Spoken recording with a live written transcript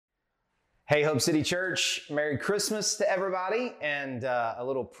Hey, Hope City Church, Merry Christmas to everybody, and a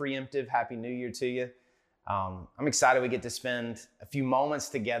little preemptive Happy New Year to you. I'm excited we get to spend a few moments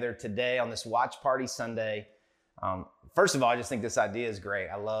together today on this Watch Party Sunday. First of all, I just think this idea is great.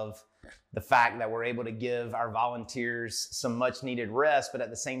 I love the fact that we're able to give our volunteers some much needed rest, but at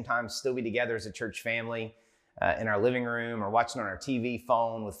the same time still be together as a church family in our living room or watching on our TV,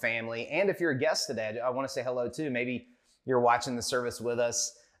 phone with family. And if you're a guest today, I want to say hello too. Maybe you're watching the service with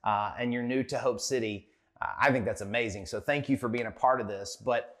us and you're new to Hope City. I think that's amazing. So thank you for being a part of this.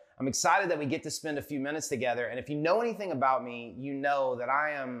 But I'm excited that we get to spend a few minutes together. And if you know anything about me, you know that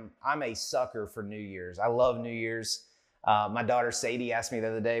I'm a sucker for New Year's. I love New Year's. My daughter Sadie asked me the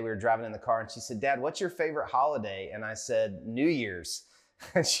other day, we were driving in the car and she said, "Dad, what's your favorite holiday?" And I said, "New Year's."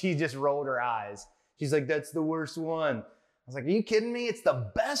 And she just rolled her eyes. She's like, "That's the worst one." I was like, "Are you kidding me? It's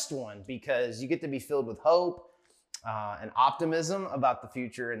the best one because you get to be filled with hope and optimism about the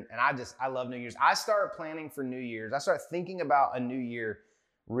future." And I love New Year's. I start planning for New Year's. I start thinking about a new year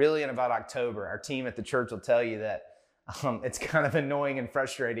really in about October. Our team at the church will tell you that it's kind of annoying and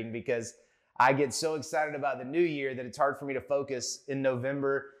frustrating because I get so excited about the new year that it's hard for me to focus in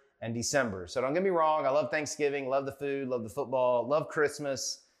November and December. So don't get me wrong. I love Thanksgiving, love the food, love the football, love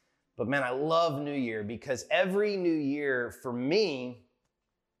Christmas. But man, I love New Year because every new year for me,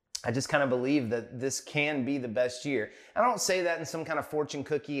 I just kind of believe that this can be the best year. I don't say that in some kind of fortune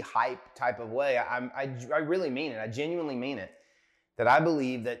cookie hype type of way. I really mean it. I genuinely mean it. That I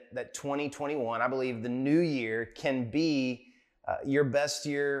believe that 2021, I believe the new year can be your best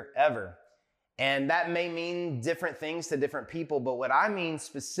year ever. And that may mean different things to different people. But what I mean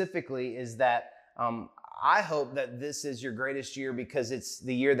specifically is that I hope that this is your greatest year because it's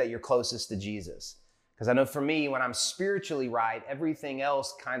the year that you're closest to Jesus. Because I know for me, when I'm spiritually right, everything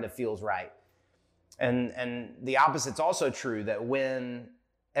else kind of feels right. And the opposite's also true, that when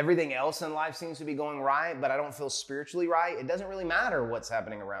everything else in life seems to be going right, but I don't feel spiritually right, it doesn't really matter what's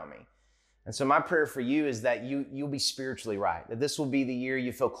happening around me. And so my prayer for you is that you'll be spiritually right, that this will be the year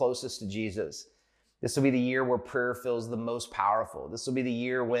you feel closest to Jesus. This will be the year where prayer feels the most powerful. This will be the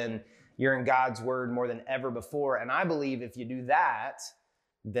year when you're in God's word more than ever before. And I believe if you do that,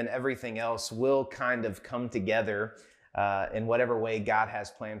 then everything else will kind of come together in whatever way God has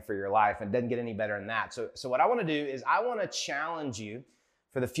planned for your life. And it doesn't get any better than that. So what I want to do is I want to challenge you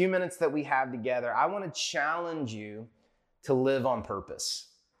for the few minutes that we have together. I want to challenge you to live on purpose.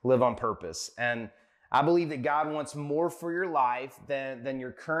 Live on purpose. And I believe that God wants more for your life than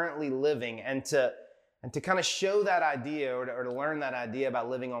you're currently living. And to kind of show that idea or to learn that idea about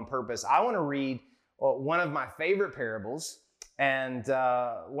living on purpose, I want to read one of my favorite parables and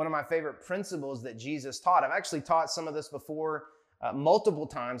one of my favorite principles that Jesus taught. I've actually taught some of this before multiple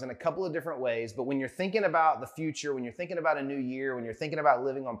times in a couple of different ways. But when you're thinking about the future, when you're thinking about a new year, when you're thinking about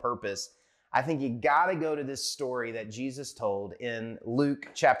living on purpose, I think you got to go to this story that Jesus told in Luke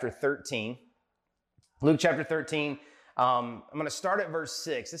chapter 13. Luke chapter 13, I'm going to start at verse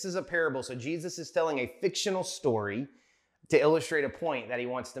 6. This is a parable. So Jesus is telling a fictional story to illustrate a point that he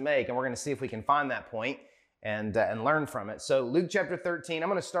wants to make. And we're going to see if we can find that point and learn from it. So Luke chapter 13, I'm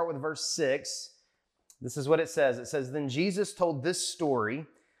going to start with verse 6. This is what it says. It says, "Then Jesus told this story.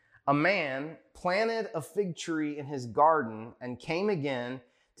 A man planted a fig tree in his garden and came again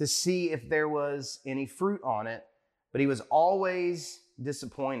to see if there was any fruit on it, but he was always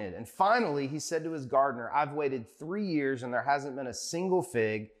disappointed. And finally, he said to his gardener, 'I've waited 3 years and there hasn't been a single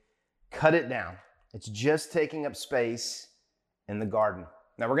fig. Cut it down. It's just taking up space in the garden.'"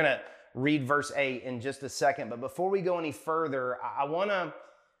 Now we're going to read verse 8 in just a second, but before we go any further, I want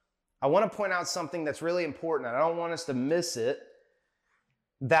to point out something that's really important, and I don't want us to miss it,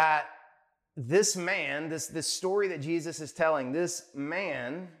 that this man, this story that Jesus is telling, this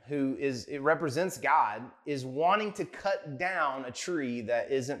man it represents God, is wanting to cut down a tree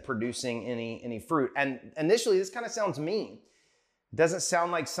that isn't producing any fruit. And initially, this kind of sounds mean. It doesn't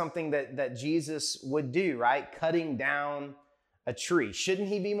sound like something that Jesus would do, right? Cutting down a tree. Shouldn't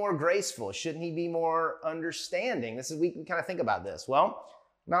he be more graceful? Shouldn't he be more understanding? We kind of think about this. Well,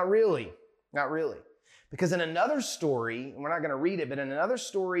 not really. Not really. Because in another story, we're not going to read it, but in another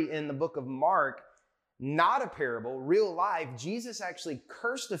story in the book of Mark, not a parable, real life, Jesus actually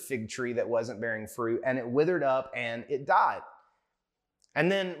cursed a fig tree that wasn't bearing fruit, and it withered up and it died.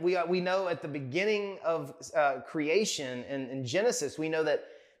 And then we know at the beginning of creation in Genesis, we know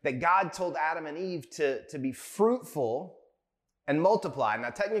that God told Adam and Eve to be fruitful and multiply. Now,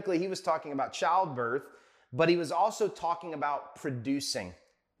 technically, he was talking about childbirth, but he was also talking about producing.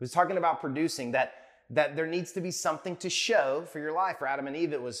 He was talking about producing, that there needs to be something to show for your life. For Adam and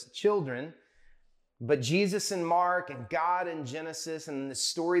Eve, it was children. But Jesus in Mark and God in Genesis and the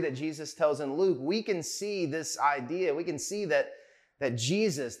story that Jesus tells in Luke, we can see this idea. We can see that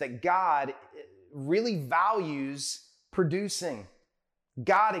Jesus, that God really values producing.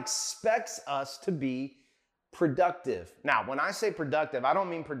 God expects us to be productive. Now, when I say productive, I don't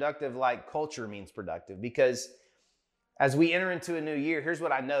mean productive like culture means productive, because as we enter into a new year, here's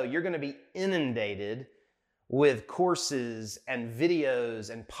what I know. You're going to be inundated with courses and videos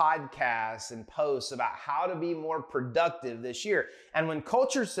and podcasts and posts about how to be more productive this year. And when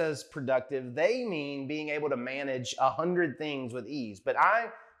culture says productive, they mean being able to manage 100 things with ease. But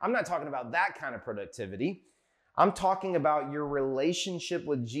I'm not talking about that kind of productivity. I'm talking about your relationship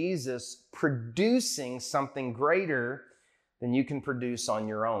with Jesus producing something greater than you can produce on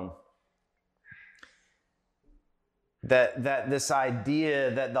your own. That this idea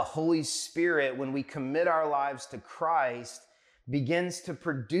that the Holy Spirit, when we commit our lives to Christ, begins to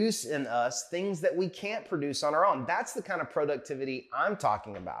produce in us things that we can't produce on our own. That's the kind of productivity I'm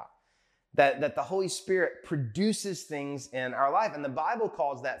talking about. That the Holy Spirit produces things in our life. And the Bible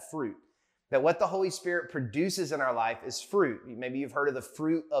calls that fruit. That what the Holy Spirit produces in our life is fruit. Maybe you've heard of the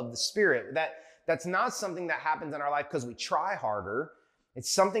fruit of the Spirit. That's not something that happens in our life because we try harder. It's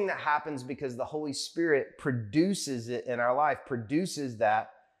something that happens because the Holy Spirit produces it in our life, produces that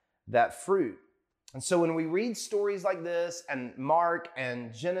fruit. And so when we read stories like this and Mark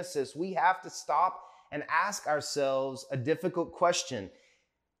and Genesis, we have to stop and ask ourselves a difficult question.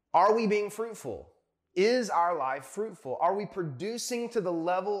 Are we being fruitful? Is our life fruitful? Are we producing to the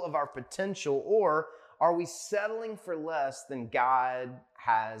level of our potential, or are we settling for less than God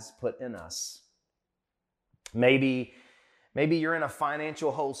has put in us? Maybe you're in a financial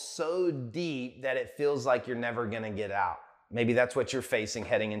hole so deep that it feels like you're never going to get out. Maybe that's what you're facing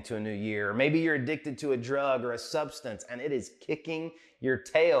heading into a new year. Maybe you're addicted to a drug or a substance and it is kicking your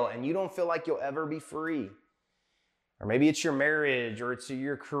tail and you don't feel like you'll ever be free. Or maybe it's your marriage, or it's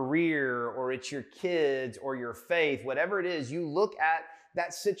your career, or it's your kids, or your faith. Whatever it is, you look at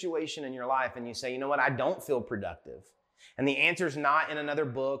that situation in your life and you say, you know what, I don't feel productive. And the answer is not in another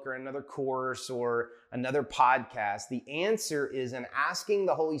book or another course or another podcast. The answer is in asking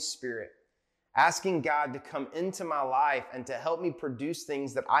the Holy Spirit, asking God to come into my life and to help me produce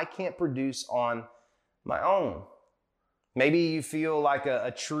things that I can't produce on my own. Maybe you feel like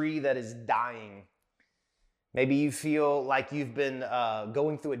a tree that is dying. Maybe you feel like you've been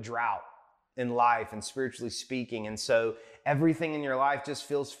going through a drought in life and spiritually speaking. And so everything in your life just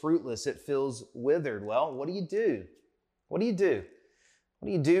feels fruitless. It feels withered. Well, what do you do? What do you do? What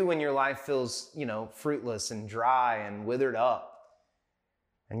do you do when your life feels, fruitless and dry and withered up?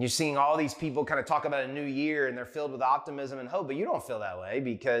 And you're seeing all these people kind of talk about a new year and they're filled with optimism and hope, but you don't feel that way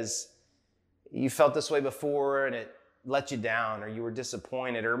because you felt this way before and it let you down, or you were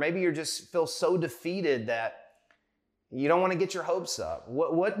disappointed, or maybe you just feel so defeated that you don't want to get your hopes up.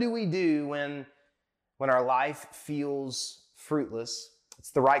 What do we do when our life feels fruitless?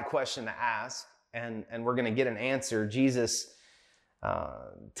 It's the right question to ask, and we're going to get an answer. Jesus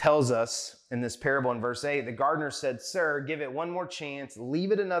tells us in this parable in verse 8, the gardener said, "Sir, give it one more chance,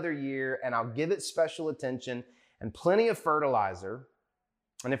 leave it another year, and I'll give it special attention and plenty of fertilizer.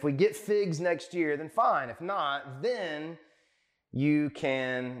 And if we get figs next year, then fine. If not, then you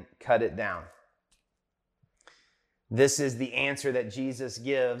can cut it down." This is the answer that Jesus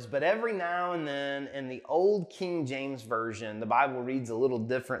gives. But every now and then in the old King James Version, the Bible reads a little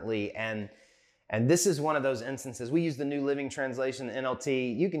differently. And this is one of those instances. We use the New Living Translation, the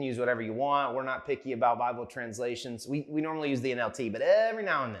NLT. You can use whatever you want. We're not picky about Bible translations. We normally use the NLT, but every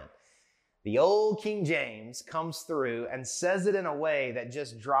now and then, the old King James comes through and says it in a way that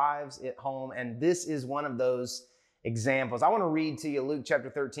just drives it home. And this is one of those examples. I want to read to you Luke chapter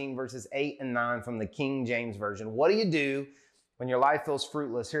 13, verses 8 and 9 from the King James Version. What do you do when your life feels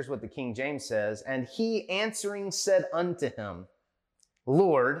fruitless? Here's what the King James says. "And he answering said unto him,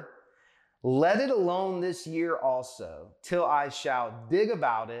 Lord, let it alone this year also, till I shall dig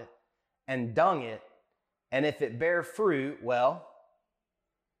about it and dung it. And if it bear fruit, well,"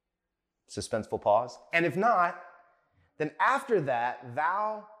 suspenseful pause, "and if not, then after that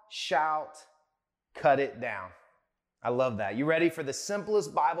thou shalt cut it down." I love that. You ready for the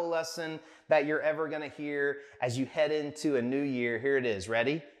simplest Bible lesson that you're ever going to hear as you head into a new year? Here it is.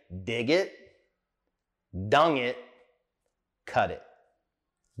 Ready? Dig it, dung it, cut it.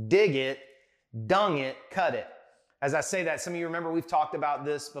 Dig it, dung it, cut it. As I say that, some of you remember we've talked about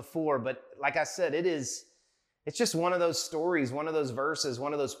this before, but like I said, it's just one of those stories, one of those verses,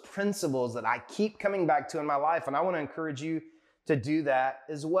 one of those principles that I keep coming back to in my life. And I want to encourage you to do that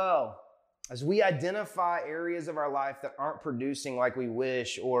as well. as we identify areas of our life that aren't producing like we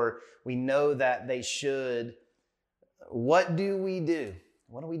wish or we know that they should, what do we do?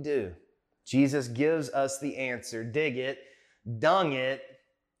 What do we do? Jesus gives us the answer. Dig it, dung it,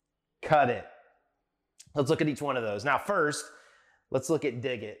 cut it. Let's look at each one of those. Now, first, let's look at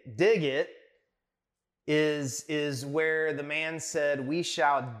dig it. Dig it is where the man said, we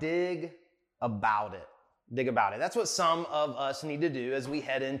shall dig about it. Dig about it. That's what some of us need to do as we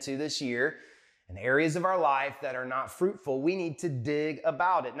head into this year. In areas of our life that are not fruitful, we need to dig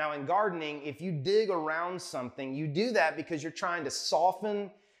about it. Now, in gardening, if you dig around something, you do that because you're trying to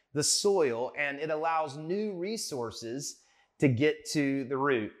soften the soil and it allows new resources to get to the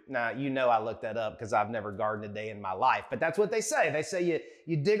root. Now, you know I looked that up because I've never gardened a day in my life, but that's what they say. They say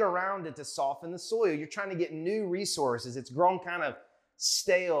you dig around it to soften the soil. You're trying to get new resources. It's grown kind of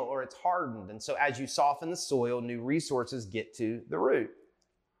stale or it's hardened. And so as you soften the soil, new resources get to the root.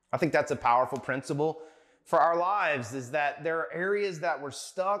 I think that's a powerful principle for our lives, is that there are areas that we're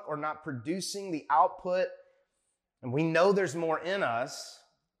stuck or not producing the output, and we know there's more in us.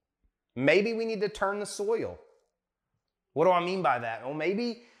 Maybe we need to turn the soil. What do I mean by that? Well,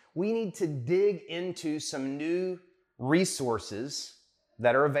 maybe we need to dig into some new resources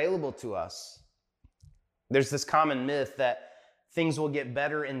that are available to us. There's this common myth that things will get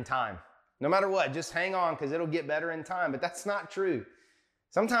better in time. No matter what, just hang on because it'll get better in time. But that's not true.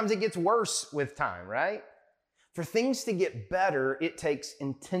 Sometimes it gets worse with time, right? For things to get better, it takes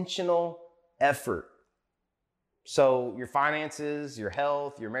intentional effort. So your finances, your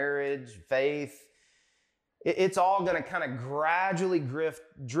health, your marriage, faith, it's all going to kind of gradually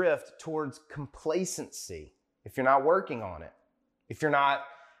drift towards complacency if you're not working on it, if you're not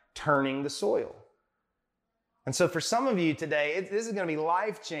turning the soil. And so for some of you today, this is going to be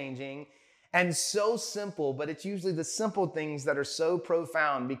life-changing and so simple, but it's usually the simple things that are so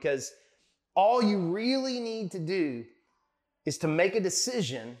profound, because all you really need to do is to make a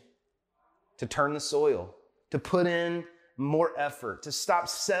decision to turn the soil, to put in more effort, to stop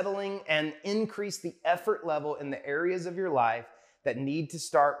settling and increase the effort level in the areas of your life that need to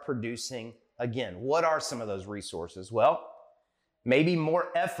start producing again. What are some of those resources? Well, maybe more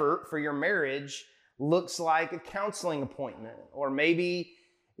effort for your marriage looks like a counseling appointment, or maybe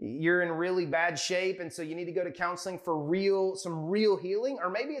you're in really bad shape and so you need to go to counseling for some real healing, or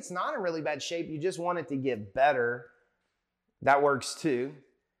maybe it's not in really bad shape, you just want it to get better. That works too.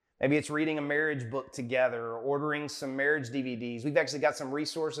 Maybe it's reading a marriage book together or ordering some marriage DVDs. We've actually got some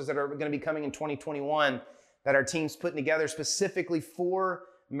resources that are going to be coming in 2021 that our team's putting together specifically for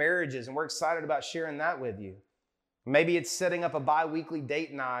marriages, and we're excited about sharing that with you. Maybe it's setting up a bi-weekly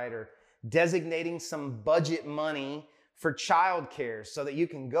date night or designating some budget money for childcare so that you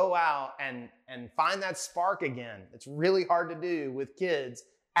can go out and find that spark again. It's really hard to do with kids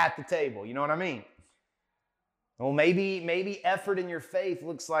at the table. You know what I mean? Well, maybe effort in your faith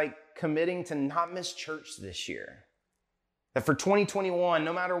looks like committing to not miss church this year. That for 2021,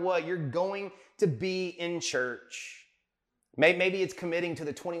 no matter what, you're going to be in church. Maybe it's committing to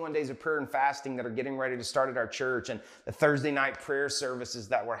the 21 days of prayer and fasting that are getting ready to start at our church, and the Thursday night prayer services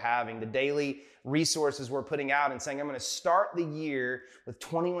that we're having, the daily resources we're putting out, and saying, I'm going to start the year with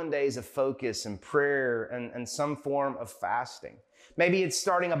 21 days of focus and prayer and some form of fasting. Maybe it's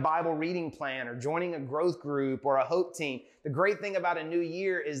starting a Bible reading plan or joining a growth group or a hope team. The great thing about a new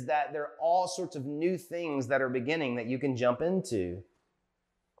year is that there are all sorts of new things that are beginning that you can jump into.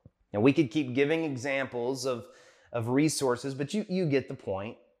 And we could keep giving examples of resources, but you get the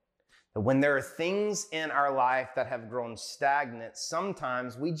point. That when there are things in our life that have grown stagnant,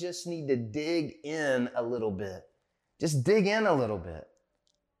 sometimes we just need to dig in a little bit. Just dig in a little bit.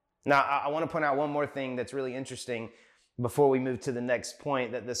 Now, I want to point out one more thing that's really interesting before we move to the next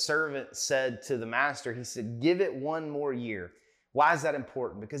point, that the servant said to the master, he said, give it one more year. Why is that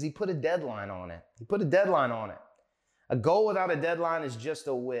important? Because he put a deadline on it. He put a deadline on it. A goal without a deadline is just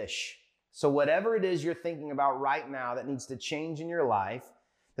a wish. So whatever it is you're thinking about right now that needs to change in your life,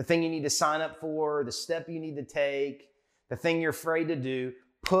 the thing you need to sign up for, the step you need to take, the thing you're afraid to do,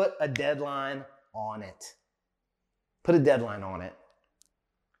 put a deadline on it. Put a deadline on it.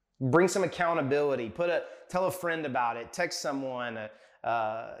 Bring some accountability. Tell a friend about it. Text someone.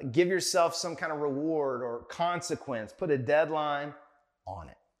 Give yourself some kind of reward or consequence. Put a deadline on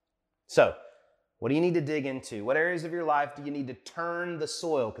it. So, what do you need to dig into? What areas of your life do you need to turn the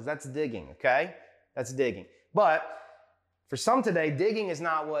soil? Because that's digging, okay? That's digging. But for some today, digging is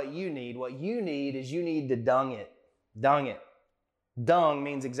not what you need. What you need is you need to dung it. Dung it. Dung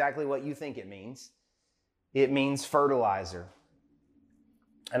means exactly what you think it means. It means fertilizer.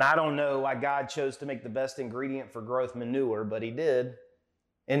 And I don't know why God chose to make the best ingredient for growth manure, but he did.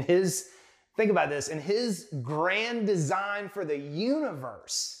 In his Think about this. In his grand design for the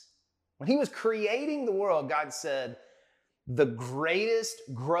universe, when he was creating the world, God said, the greatest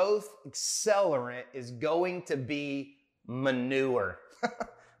growth accelerant is going to be manure.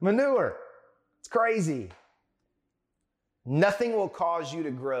 Manure. It's crazy. Nothing will cause you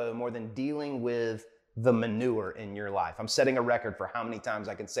to grow more than dealing with the manure in your life. I'm setting a record for how many times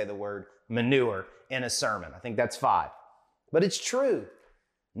I can say the word manure in a sermon. I think that's 5. But it's true.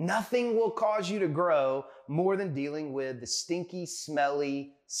 Nothing will cause you to grow more than dealing with the stinky,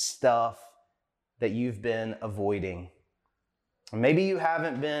 smelly stuff that you've been avoiding. Maybe you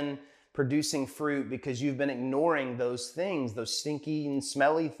haven't been producing fruit because you've been ignoring those things, those stinky and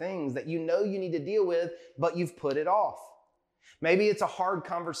smelly things that you know you need to deal with, but you've put it off. Maybe it's a hard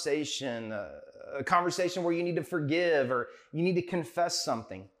conversation, a conversation where you need to forgive or you need to confess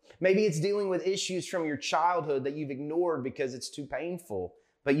something. Maybe it's dealing with issues from your childhood that you've ignored because it's too painful,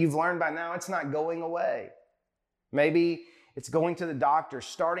 but you've learned by now it's not going away. Maybe it's going to the doctor,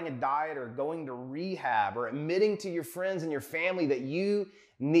 starting a diet, or going to rehab, or admitting to your friends and your family that you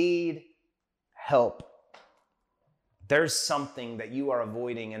need help. There's something that you are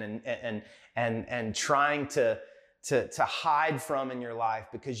avoiding and trying to hide from in your life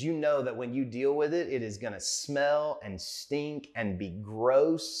because you know that when you deal with it, it is going to smell and stink and be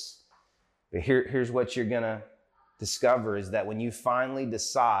gross. But here's what you're going to discover is that when you finally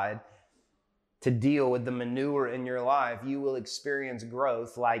decide to deal with the manure in your life, you will experience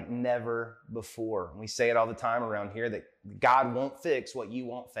growth like never before. We say it all the time around here that God won't fix what you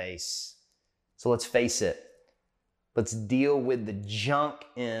won't face. So let's face it. Let's deal with the junk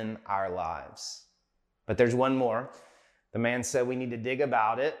in our lives. But there's one more. The man said we need to dig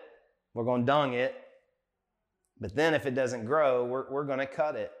about it. We're going to dung it. But then if it doesn't grow, we're going to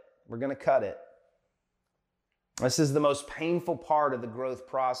cut it. We're going to cut it. This is the most painful part of the growth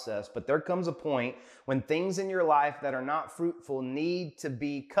process, but there comes a point when things in your life that are not fruitful need to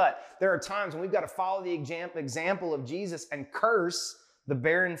be cut. There are times when we've got to follow the example of Jesus and curse the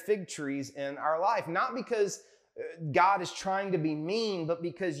barren fig trees in our life, not because God is trying to be mean, but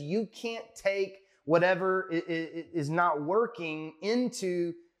because you can't take whatever is not working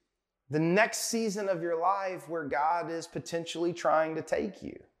into the next season of your life where God is potentially trying to take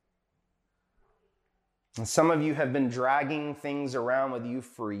you. And some of you have been dragging things around with you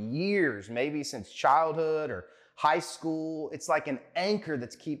for years, maybe since childhood or high school. It's like an anchor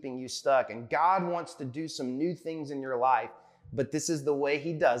that's keeping you stuck. And God wants to do some new things in your life, but this is the way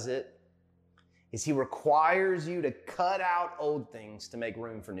He does it, is He requires you to cut out old things to make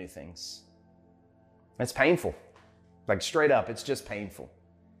room for new things. It's painful. Like straight up, it's just painful.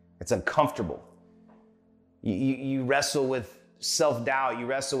 It's uncomfortable. You wrestle with self-doubt. You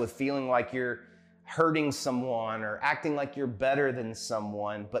wrestle with feeling like you're hurting someone or acting like you're better than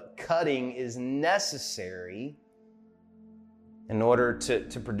someone, but cutting is necessary in order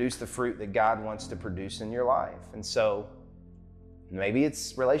to produce the fruit that God wants to produce in your life. And so maybe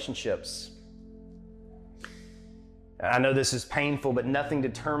it's relationships. I know this is painful, but nothing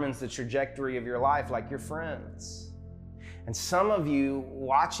determines the trajectory of your life like your friends. And some of you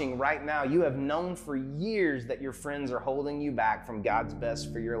watching right now, you have known for years that your friends are holding you back from God's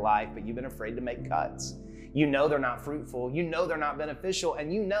best for your life, but you've been afraid to make cuts. You know they're not fruitful. You know they're not beneficial.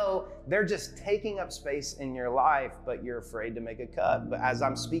 And you know they're just taking up space in your life, but you're afraid to make a cut. But as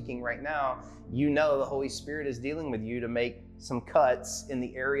I'm speaking right now, you know the Holy Spirit is dealing with you to make some cuts in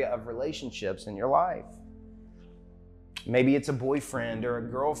the area of relationships in your life. Maybe it's a boyfriend or a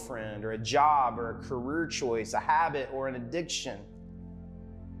girlfriend or a job or a career choice, a habit or an addiction.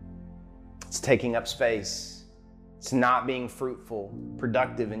 It's taking up space. It's not being fruitful,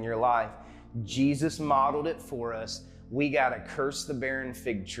 productive in your life. Jesus modeled it for us. We got to curse the barren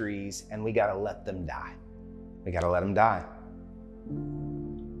fig trees and we got to let them die. We got to let them die.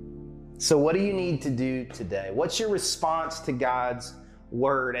 So what do you need to do today? What's your response to God's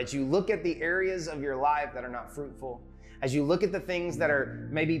word as you look at the areas of your life that are not fruitful? As you look at the things that are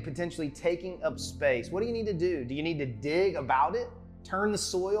maybe potentially taking up space, what do you need to do? Do you need to dig about it, turn the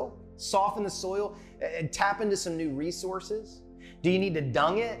soil, soften the soil, and tap into some new resources? Do you need to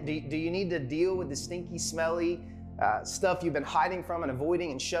dung it? Do you need to deal with the stinky, smelly stuff you've been hiding from and avoiding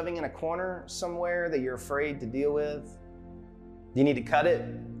and shoving in a corner somewhere that you're afraid to deal with? Do you need to cut it?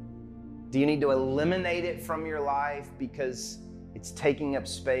 Do you need to eliminate it from your life because it's taking up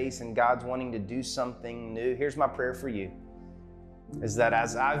space and God's wanting to do something new? Here's my prayer for you, is that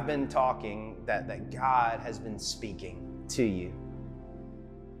as I've been talking, that God has been speaking to you.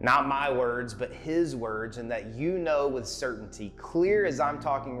 Not my words, but His words, and that you know with certainty, clear as I'm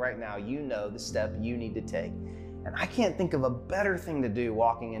talking right now, you know the step you need to take. And And I can't think of a better thing to do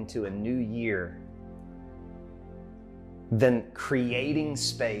walking into a new year than creating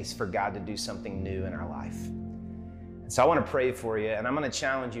space for God to do something new in our life. And so I want to pray for you, and I'm going to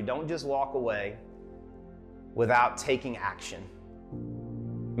challenge you, don't just walk away without taking action.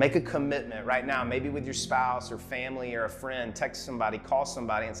 Make a commitment right now, maybe with your spouse or family or a friend. Text somebody, call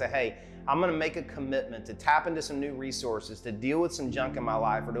somebody and say, hey, I'm going to make a commitment to tap into some new resources, to deal with some junk in my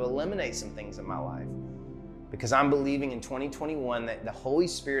life, or to eliminate some things in my life. Because I'm believing in 2021 that the Holy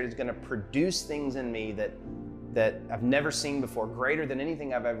Spirit is going to produce things in me that I've never seen before, greater than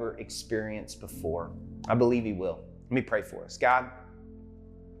anything I've ever experienced before. I believe He will. Let me pray for us. God,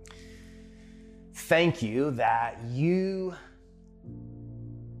 thank you that you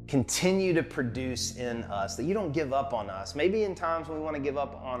continue to produce in us, that you don't give up on us. Maybe in times when we want to give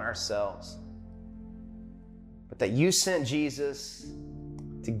up on ourselves, but that you sent Jesus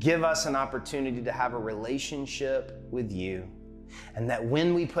to give us an opportunity to have a relationship with you. And that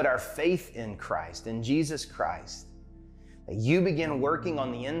when we put our faith in Christ, in Jesus Christ, that you begin working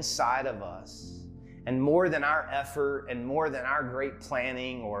on the inside of us. And more than our effort and more than our great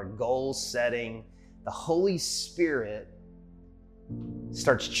planning or goal setting, the Holy Spirit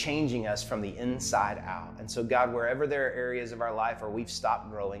starts changing us from the inside out. And so God, wherever there are areas of our life where we've stopped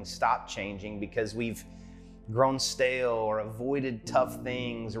growing, stopped changing because we've grown stale or avoided tough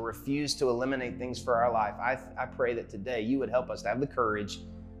things or refused to eliminate things for our life, I pray that today you would help us to have the courage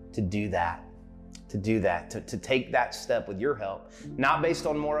to do that, to take that step with your help, not based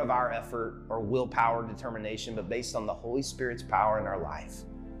on more of our effort or willpower, determination, but based on the Holy Spirit's power in our life.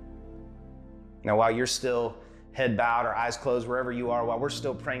 Now, while you're still head bowed or eyes closed, wherever you are, while we're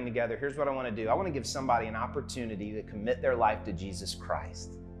still praying together, here's what I want to do. I want to give somebody an opportunity to commit their life to Jesus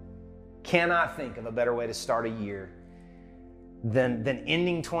Christ. Cannot think of a better way to start a year than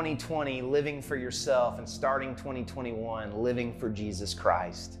ending 2020 living for yourself and starting 2021 living for Jesus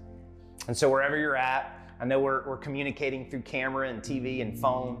Christ. And so wherever you're at, I know we're communicating through camera and TV and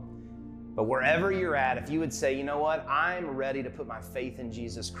phone, but wherever you're at, if you would say, you know what, I'm ready to put my faith in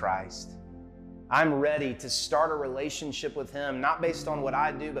Jesus Christ. I'm ready to start a relationship with Him, not based on what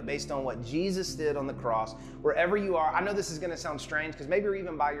I do, but based on what Jesus did on the cross. Wherever you are, I know this is going to sound strange because maybe you're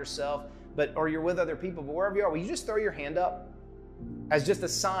even by yourself, or you're with other people, but wherever you are, will you just throw your hand up as just a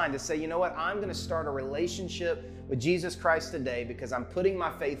sign to say, you know what, I'm going to start a relationship with Jesus Christ today because I'm putting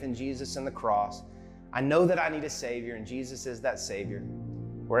my faith in Jesus and the cross. I know that I need a Savior, and Jesus is that Savior.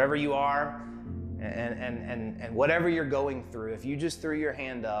 Wherever you are, and whatever you're going through, if you just threw your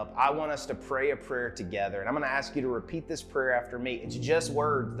hand up, I want us to pray a prayer together. And I'm going to ask you to repeat this prayer after me. It's just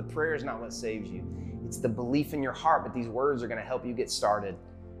words. The prayer is not what saves you. It's the belief in your heart, but these words are going to help you get started.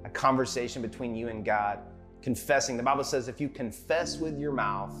 A conversation between you and God. Confessing. The Bible says if you confess with your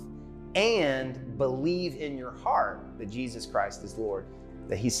mouth and believe in your heart that Jesus Christ is Lord,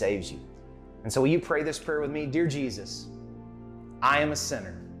 that He saves you. And so will you pray this prayer with me? Dear Jesus, I am a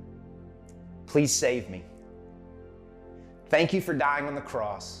sinner. Please save me. Thank you for dying on the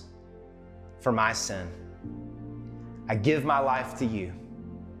cross for my sin. I give my life to you.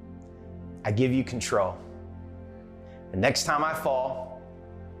 I give you control. The next time I fall,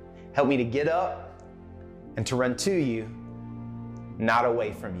 help me to get up and to run to you, not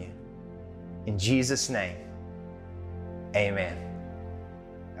away from you. In Jesus' name, amen.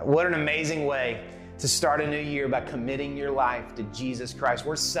 What an amazing way to start a new year by committing your life to Jesus Christ.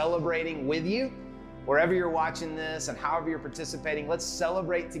 We're celebrating with you. Wherever you're watching this and however you're participating, let's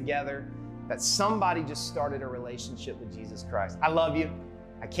celebrate together that somebody just started a relationship with Jesus Christ. I love you.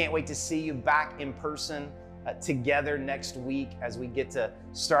 I can't wait to see you back in person together next week as we get to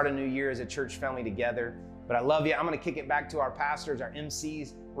start a new year as a church family together. But I love you. I'm going to kick it back to our pastors, our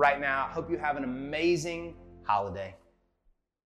MCs right now. Hope you have an amazing holiday.